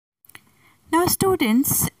Now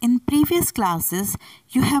students, in previous classes,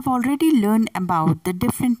 you have already learned about the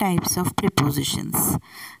different types of prepositions.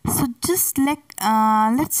 So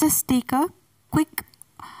let's just take a quick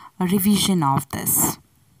revision of this.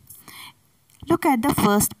 Look at the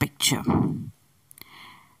first picture.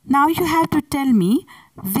 Now you have to tell me,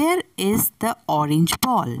 where is the orange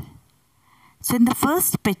ball? So in the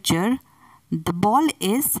first picture, the ball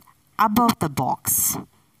is above the box.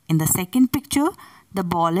 In the second picture, the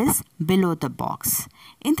ball is below the box.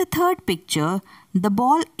 In the third picture, the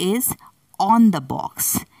ball is on the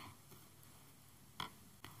box.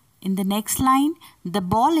 In the next line, the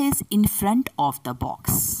ball is in front of the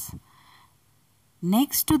box.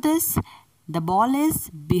 Next to this, the ball is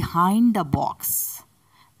behind the box.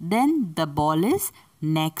 Then the ball is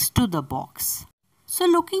next to the box. So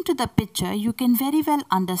looking to the picture, you can very well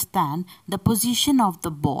understand the position of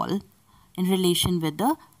the ball in relation with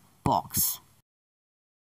the box.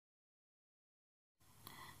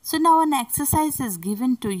 So now an exercise is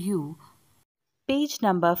given to you, page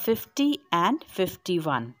number 50 and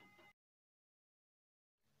 51.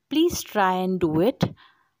 Please try and do it.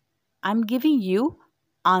 I'm giving you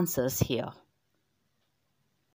answers here.